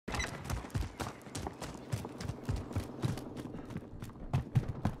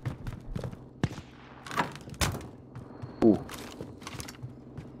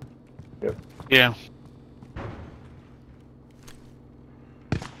Yeah.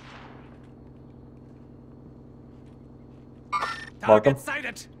 Mark 'em. Target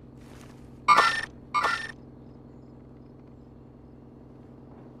sighted.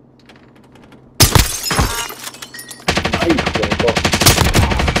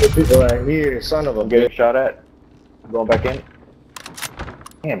 There's people right here, son of a I'm getting bitch. shot at. I'm going back in.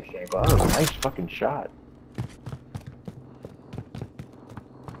 Damn, Shanko, that was a nice fucking shot.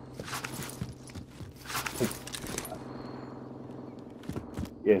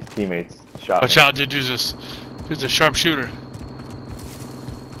 Yeah, his teammates shot Watch me. out, dude. There's a sharpshooter.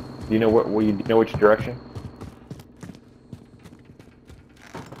 Do you know you know which direction?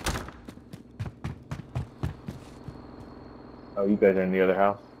 Oh, you guys are in the other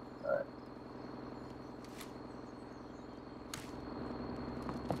house? Alright.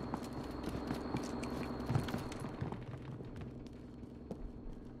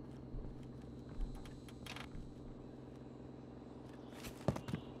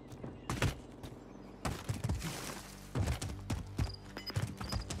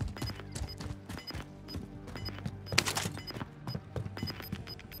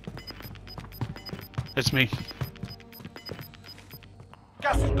 That's me.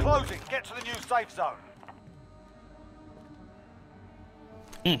 Gas is closing. Get to the new safe zone.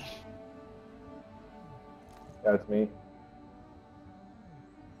 That's me.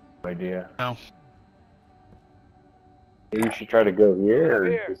 No idea. No. Maybe you should try to go here or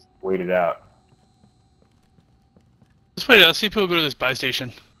Here. just wait it out. Let's wait. Let's see if people go to this buy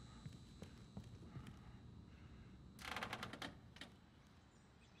station.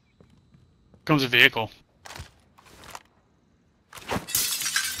 Comes a vehicle.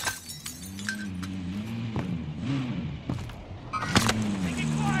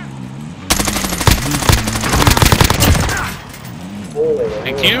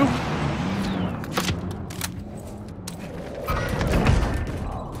 Thank you.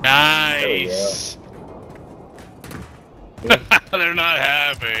 Nice. They're not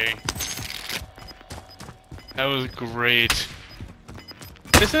happy. That was great.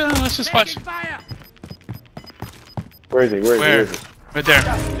 Let's just watch. Fire. Where is he? Where is he? Where? Where is he? Right there.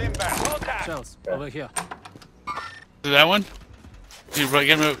 Gas is inbound. Contact. Shells, Okay. over here. Is it that one? Dude, right,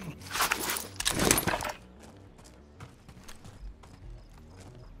 get him.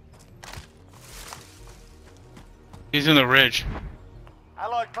 He's in the ridge.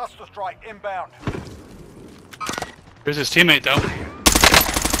 Allied cluster strike inbound. There's his teammate though.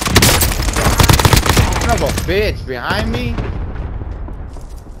 Son of a bitch behind me.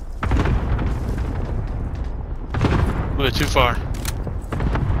 A little bit too far.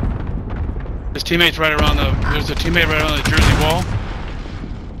 His teammate's right around there's a teammate right around the Jersey wall.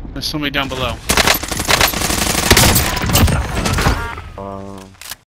 There's somebody down below.